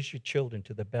 You raise your children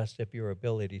to the best of your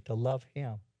ability to love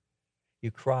Him.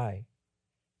 You cry.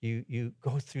 You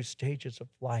go through stages of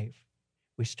life.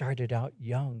 We started out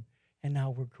young, and now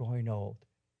we're growing old.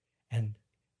 And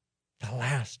the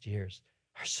last years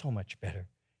are so much better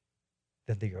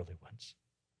than the early ones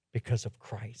because of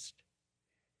Christ.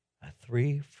 A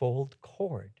threefold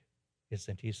cord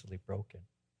isn't easily broken.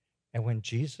 And when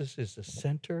Jesus is the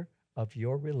center of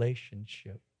your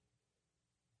relationship,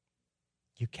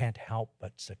 you can't help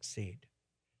but succeed.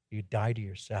 You die to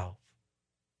yourself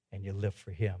and you live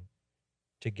for Him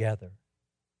together.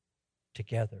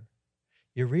 Together.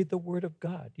 You read the Word of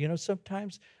God. You know,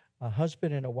 sometimes a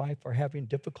husband and a wife are having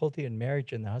difficulty in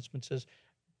marriage, and the husband says,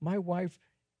 my wife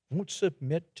won't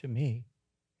submit to me.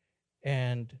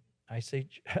 And I say,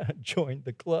 join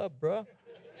the club, bro.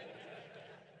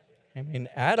 I mean,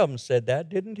 Adam said that,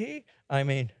 didn't he?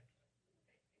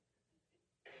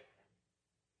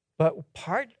 But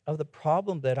part of the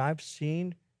problem that I've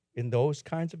seen in those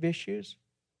kinds of issues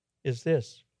is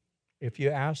this. If you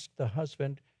ask the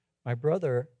husband, my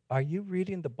brother, are you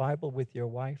reading the Bible with your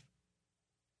wife?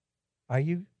 Are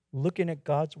you looking at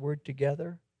God's Word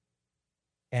together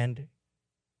and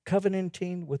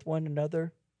covenanting with one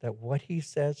another that what He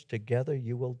says together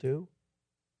you will do?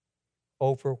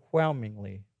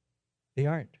 Overwhelmingly, they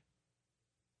aren't.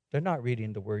 They're not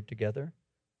reading the Word together.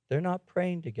 They're not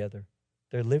praying together.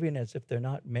 They're living as if they're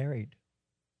not married,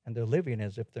 and they're living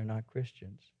as if they're not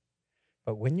Christians.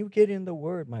 But when you get in the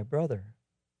Word, my brother,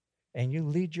 and you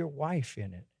lead your wife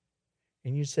in it,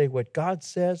 and you say, what God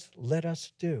says, let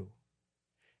us do.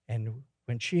 And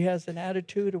when she has an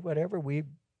attitude or whatever,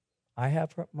 I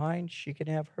have mine, she can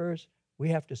have hers. We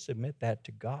have to submit that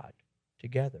to God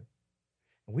together.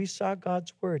 We saw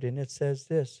God's Word, and it says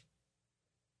this,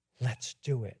 let's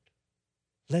do it.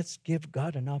 Let's give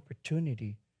God an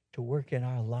opportunity to work in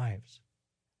our lives.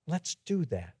 Let's do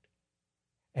that.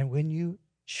 And when you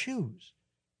choose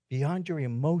beyond your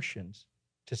emotions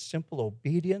to simple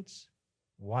obedience,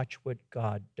 watch what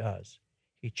God does.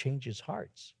 He changes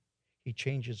hearts. He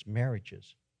changes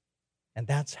marriages. And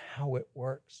that's how it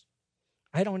works.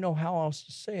 I don't know how else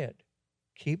to say it.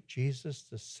 Keep Jesus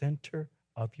the center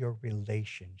of your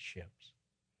relationships.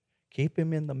 Keep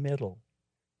him in the middle.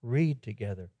 Read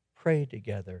together. Pray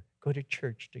together. Go to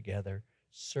church together.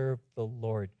 Serve the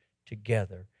Lord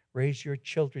together. Raise your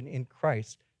children in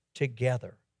Christ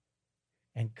together.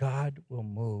 And God will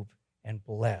move and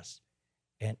bless.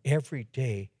 And every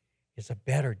day is a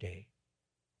better day.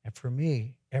 And for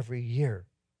me, every year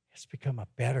has become a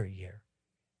better year.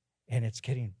 And it's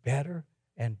getting better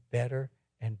and better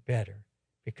and better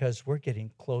because we're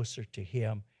getting closer to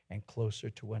him and closer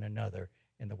to one another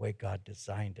in the way God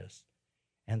designed us.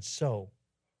 And so,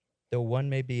 though one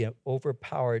may be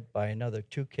overpowered by another,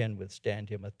 two can withstand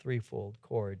him. A threefold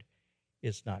cord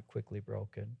is not quickly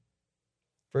broken.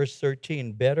 Verse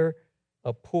 13, better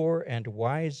a poor and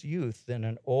wise youth than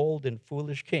an old and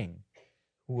foolish king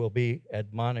who will be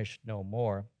admonished no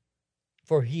more.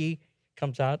 For he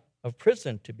comes out of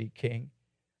prison to be king,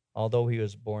 although he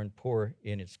was born poor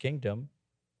in his kingdom.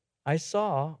 I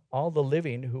saw all the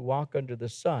living who walk under the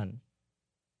sun.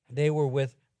 They were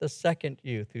with the second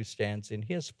youth who stands in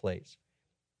his place.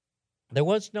 There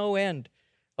was no end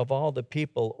of all the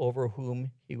people over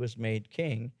whom he was made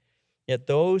king, yet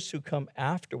those who come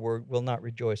afterward will not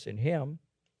rejoice in him.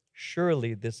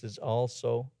 Surely this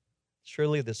also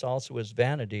is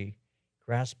vanity,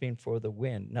 grasping for the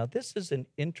wind. Now this is an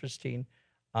interesting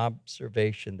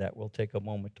observation that we'll take a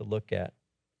moment to look at.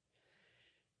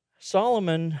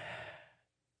 Solomon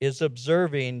is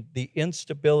observing the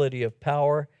instability of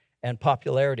power and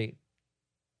popularity.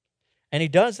 And he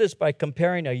does this by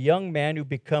comparing a young man who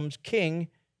becomes king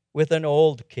with an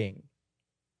old king.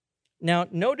 Now,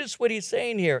 notice what he's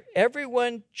saying here.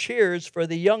 Everyone cheers for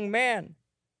the young man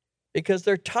because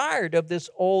they're tired of this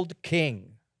old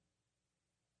king.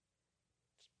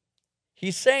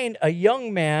 He's saying a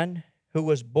young man who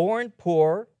was born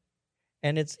poor,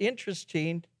 and it's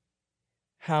interesting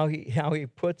how he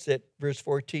puts it. Verse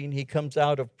 14, he comes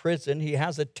out of prison. He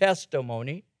has a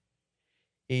testimony.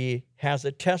 He has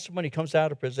a testimony. He comes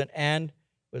out of prison and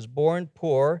was born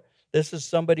poor. This is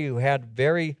somebody who had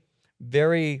very,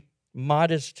 very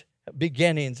modest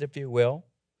beginnings, if you will.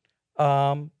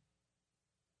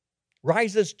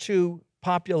 Rises to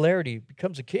popularity,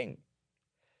 becomes a king.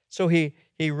 So he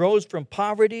rose from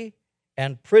poverty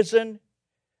and prison,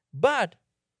 but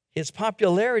his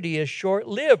popularity is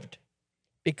short-lived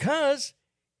because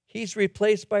he's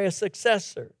replaced by a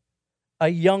successor, a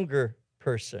younger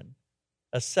person,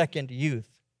 a second youth.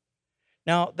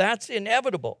 Now, that's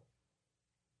inevitable.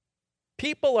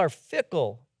 People are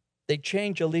fickle. They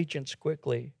change allegiance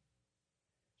quickly.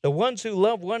 The ones who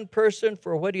love one person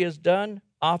for what he has done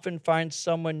often find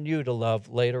someone new to love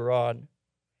later on.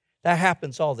 That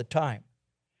happens all the time.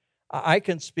 I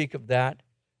can speak of that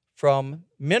from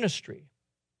ministry.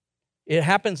 It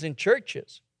happens in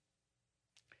churches.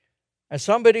 And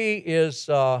somebody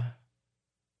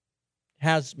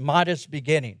has modest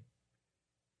beginning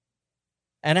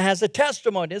and has a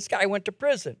testimony. This guy went to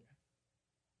prison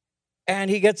and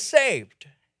he gets saved.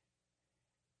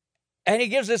 And he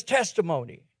gives his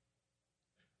testimony.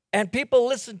 And people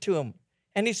listen to him.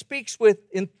 And he speaks with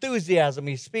enthusiasm.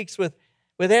 He speaks with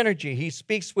energy. He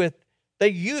speaks with the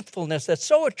youthfulness that's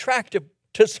so attractive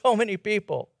to so many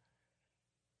people.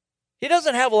 He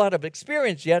doesn't have a lot of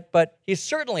experience yet, but he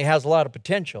certainly has a lot of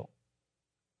potential.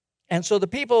 And so the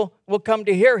people will come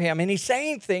to hear him. And he's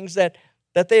saying things that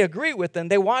they agree with and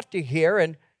they want to hear.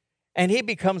 And he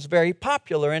becomes very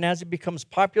popular. And as he becomes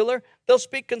popular, they'll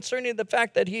speak concerning the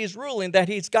fact that he's ruling, that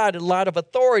he's got a lot of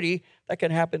authority that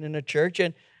can happen in a church.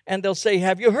 And they'll say,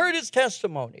 have you heard his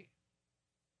testimony?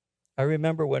 I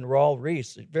remember when Raul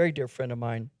Reese, a very dear friend of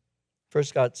mine,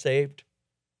 first got saved.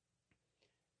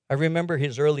 I remember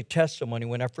his early testimony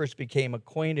when I first became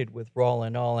acquainted with Raul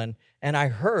and all. And I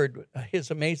heard his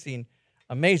amazing,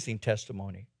 amazing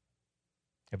testimony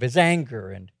of his anger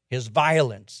and his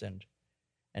violence.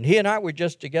 And he and I were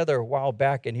just together a while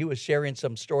back, and he was sharing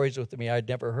some stories with me I'd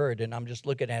never heard. And I'm just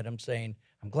looking at him saying,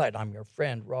 I'm glad I'm your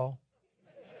friend, Raul.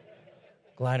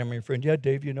 Glad I'm your friend. Yeah,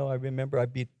 Dave, I remember I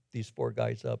beat these 4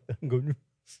 guys up. I'm going,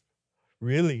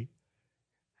 really?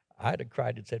 I'd have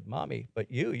cried and said, Mommy,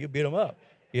 but you beat them up.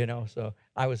 So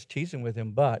I was teasing with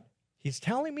him, but he's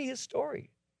telling me his story.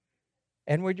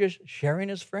 And we're just sharing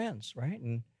as friends, right?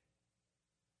 And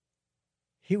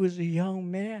he was a young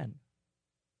man.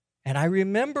 And I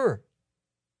remember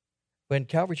when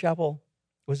Calvary Chapel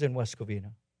was in West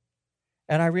Covina.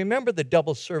 And I remember the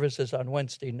double services on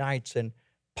Wednesday nights, and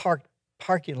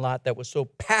parking lot that was so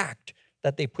packed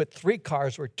that they put 3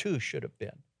 cars where 2 should have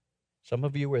been. Some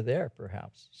of you were there,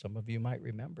 perhaps. Some of you might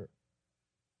remember.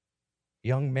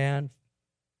 Young man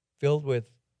filled with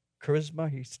charisma.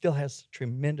 He still has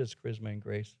tremendous charisma and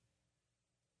grace.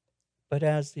 But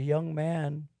as the young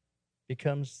man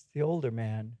becomes the older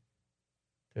man,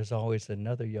 there's always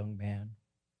another young man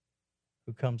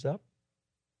who comes up,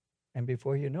 and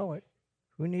before you know it,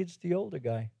 who needs the older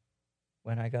guy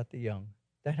when I got the young?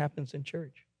 That happens in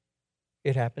church.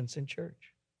 It happens in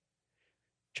church.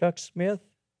 Chuck Smith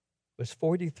was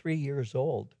 43 years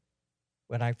old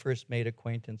when I first made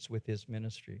acquaintance with his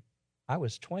ministry. I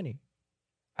was 20.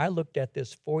 I looked at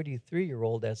this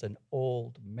 43-year-old as an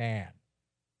old man.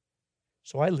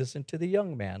 So I listened to the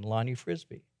young man, Lonnie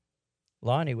Frisbee.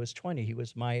 Lonnie was 20. He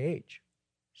was my age.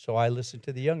 So I listened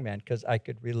to the young man because I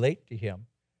could relate to him.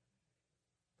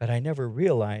 But I never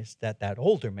realized that that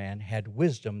older man had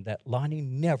wisdom that Lonnie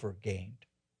never gained.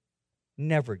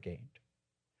 Never gained.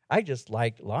 I just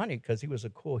liked Lonnie because he was a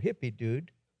cool hippie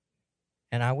dude,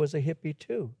 and I was a hippie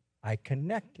too. I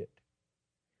connected.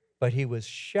 But he was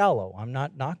shallow. I'm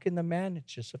not knocking the man.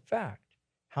 It's just a fact.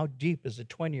 How deep is a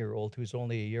 20-year-old who's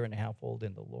only a year and a half old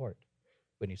in the Lord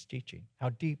when he's teaching? How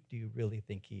deep do you really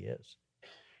think he is?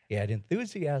 He had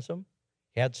enthusiasm.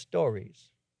 He had stories.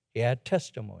 He had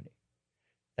testimony.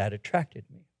 That attracted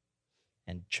me.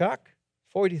 And Chuck,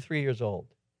 43 years old.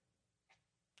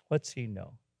 What's he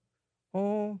know?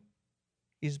 Oh,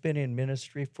 he's been in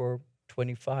ministry for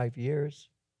 25 years.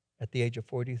 At the age of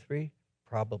 43,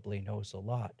 probably knows a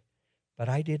lot. But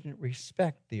I didn't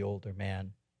respect the older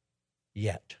man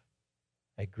yet.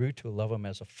 I grew to love him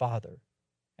as a father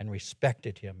and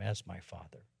respected him as my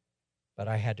father. But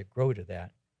I had to grow to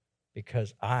that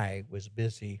because I was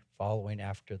busy following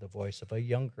after the voice of a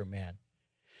younger man.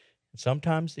 And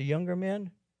sometimes the younger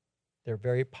men, they're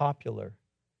very popular.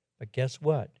 But guess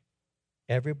what?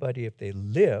 Everybody, if they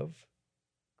live,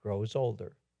 grows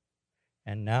older.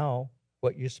 And now,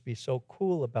 what used to be so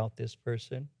cool about this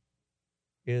person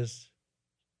is,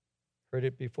 heard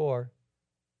it before,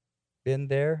 been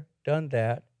there, done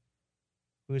that.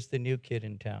 Who's the new kid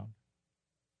in town?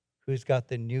 Who's got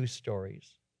the new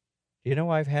stories? You know,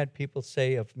 I've had people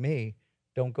say of me,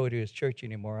 don't go to his church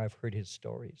anymore. I've heard his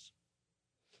stories.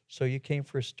 So you came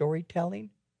for storytelling?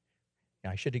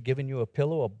 I should have given you a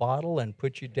pillow, a bottle, and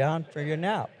put you down for your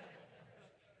nap.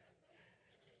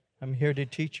 I'm here to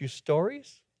teach you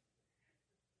stories.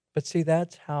 But see,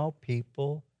 that's how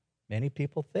many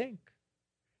people think.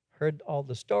 Heard all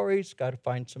the stories, got to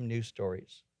find some new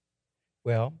stories.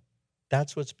 Well,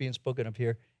 that's what's being spoken of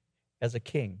here as a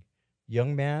king.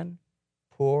 Young man,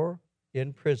 poor,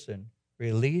 in prison,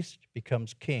 released,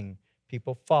 becomes king.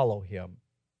 People follow him.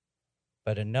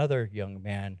 But another young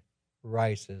man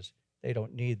rises. They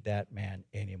don't need that man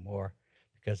anymore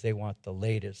because they want the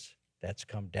latest that's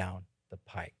come down the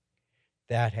pike.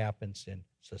 That happens in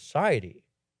society.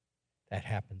 That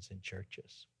happens in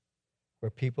churches, where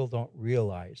people don't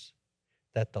realize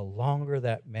that the longer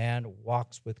that man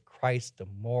walks with Christ, the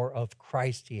more of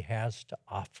Christ he has to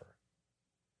offer.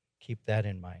 Keep that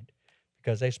in mind.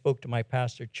 Because I spoke to my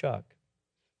pastor, Chuck,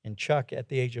 and Chuck, at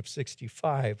the age of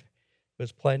 65,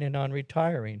 was planning on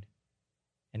retiring,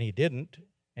 and he didn't.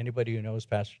 Anybody who knows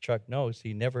Pastor Chuck knows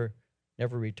he never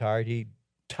retired. He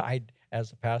died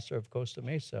as a pastor of Costa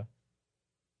Mesa.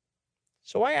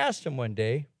 So I asked him one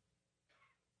day,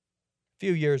 a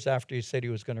few years after he said he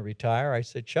was going to retire, I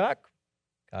said, Chuck,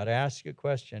 got to ask you a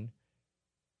question.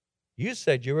 You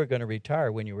said you were going to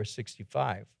retire when you were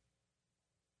 65,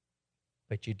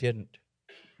 but you didn't.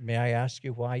 May I ask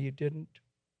you why you didn't?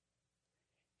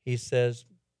 He says,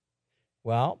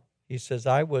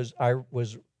 I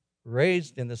was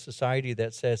raised in the society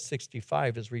that says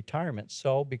 65 is retirement.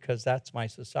 So because that's my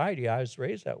society, I was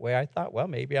raised that way. I thought, well,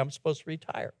 maybe I'm supposed to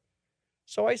retire.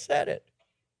 So I said it.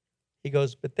 He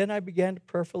goes, but then I began to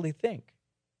prayerfully think.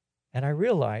 And I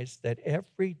realized that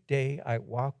every day I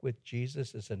walk with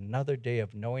Jesus is another day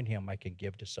of knowing him I can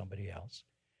give to somebody else.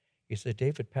 He said,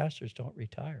 David, pastors don't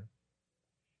retire.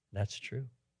 That's true.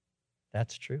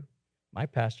 That's true. My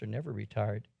pastor never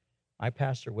retired. My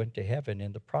pastor went to heaven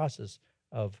in the process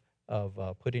of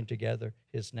putting together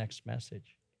his next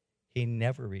message. He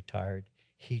never retired.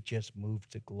 He just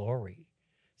moved to glory.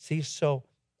 See, so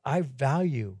I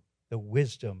value the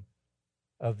wisdom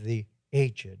of the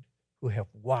aged who have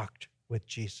walked with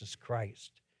Jesus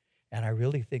Christ. And I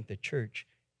really think the church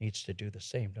needs to do the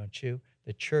same, don't you?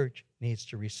 The church needs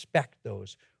to respect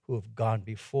those who have gone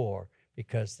before,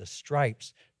 because the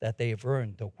stripes that they've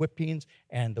earned, the whippings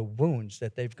and the wounds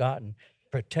that they've gotten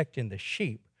protecting the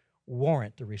sheep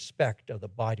warrant the respect of the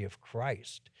body of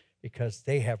Christ, because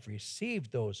they have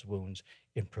received those wounds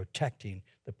in protecting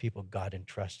the people God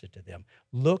entrusted to them.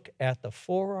 Look at the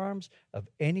forearms of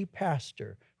any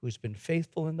pastor who's been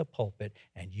faithful in the pulpit,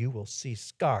 and you will see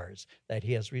scars that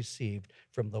he has received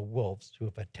from the wolves who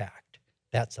have attacked.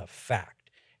 That's a fact.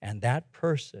 And that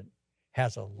person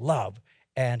has a love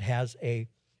and has a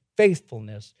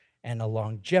faithfulness and a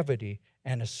longevity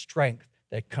and a strength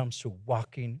that comes to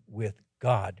walking with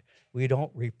God. We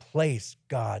don't replace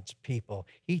God's people.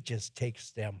 He just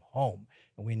takes them home.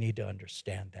 And we need to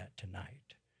understand that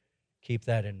tonight. Keep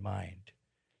that in mind.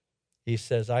 He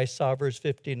says, I saw, verse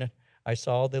 15, I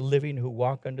saw all the living who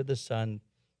walk under the sun.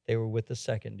 They were with the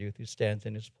second youth who stands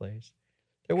in his place.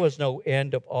 There was no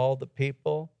end of all the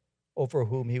people over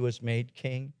whom he was made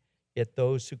king. Yet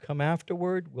those who come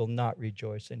afterward will not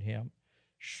rejoice in him.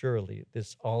 Surely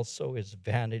this also is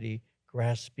vanity,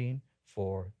 grasping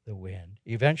for the wind.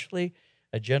 Eventually,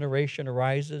 a generation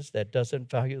arises that doesn't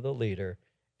value the leader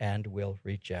and will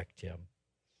reject him.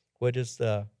 What is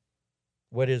the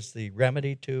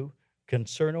remedy to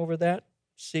concern over that?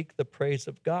 Seek the praise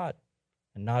of God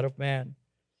and not of man.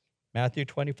 Matthew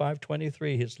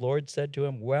 25:23, his Lord said to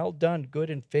him, well done, good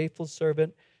and faithful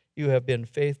servant. You have been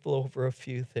faithful over a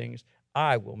few things.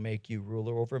 I will make you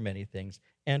ruler over many things.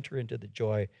 Enter into the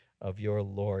joy of your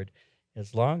Lord.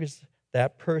 As long as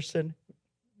that person,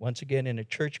 once again in a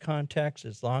church context,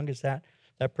 as long as that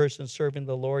person serving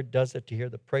the Lord does it to hear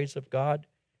the praise of God,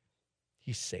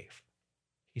 he's safe.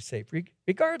 He's safe,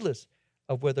 regardless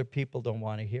of whether people don't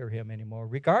want to hear him anymore,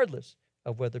 regardless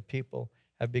of whether people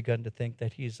have begun to think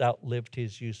that he's outlived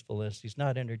his usefulness, he's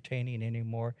not entertaining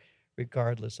anymore,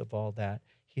 regardless of all that.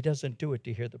 He doesn't do it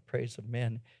to hear the praise of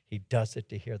men. He does it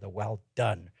to hear the well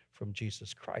done from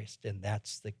Jesus Christ. And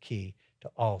that's the key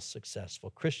to all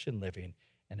successful Christian living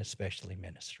and especially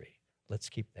ministry. Let's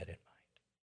keep that in mind.